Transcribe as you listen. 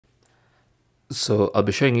So I'll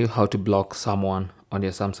be showing you how to block someone on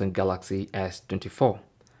your Samsung Galaxy S24.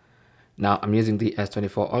 Now I'm using the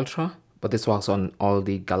S24 Ultra, but this works on all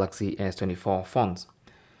the Galaxy S24 phones.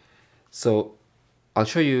 So I'll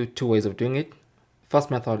show you two ways of doing it. First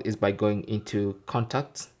method is by going into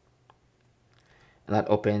contacts, and that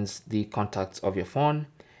opens the contacts of your phone.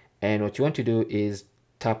 And what you want to do is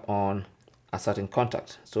tap on a certain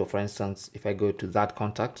contact. So for instance, if I go to that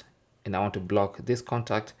contact and I want to block this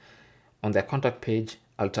contact, on their contact page,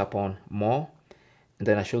 I'll tap on more, and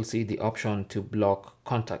then I should see the option to block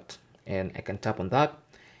contact, and I can tap on that.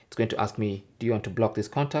 It's going to ask me, do you want to block this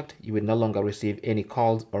contact? You will no longer receive any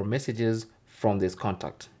calls or messages from this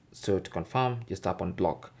contact. So to confirm, just tap on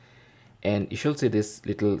block, and you should see this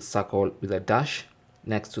little circle with a dash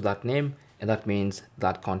next to that name, and that means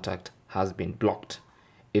that contact has been blocked.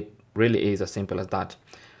 It really is as simple as that.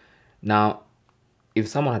 Now, if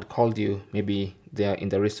someone had called you, maybe they're in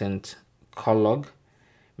the recent call log,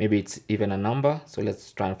 maybe it's even a number. So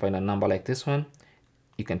let's try and find a number like this one.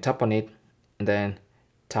 You can tap on it and then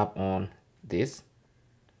tap on this,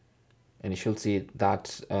 and you should see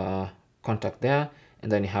that contact there, and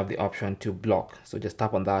then you have the option to block. So just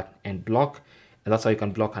tap on that and block, and that's how you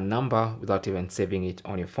can block a number without even saving it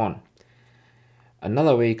on your phone.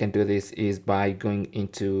 Another way you can do this is by going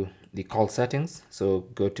into the call settings. So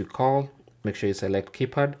go to call, make sure you select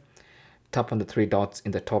keypad, tap on the three dots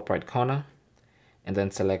in the top right corner, and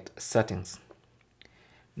then select settings.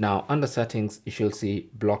 Now under settings, you should see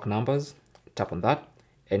block numbers. Tap on that,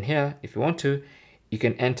 and here, if you want to, you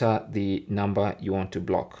can enter the number you want to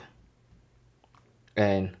block,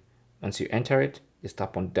 and once you enter it, just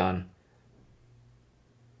tap on done,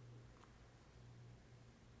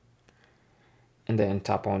 and then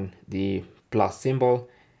tap on the plus symbol,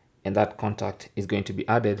 and that contact is going to be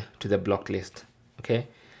added to the block list. Okay,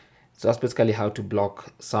 so that's basically how to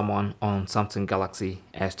block someone on Samsung Galaxy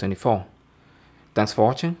S24. Thanks for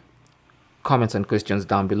watching. Comments and questions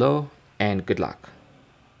down below, and good luck.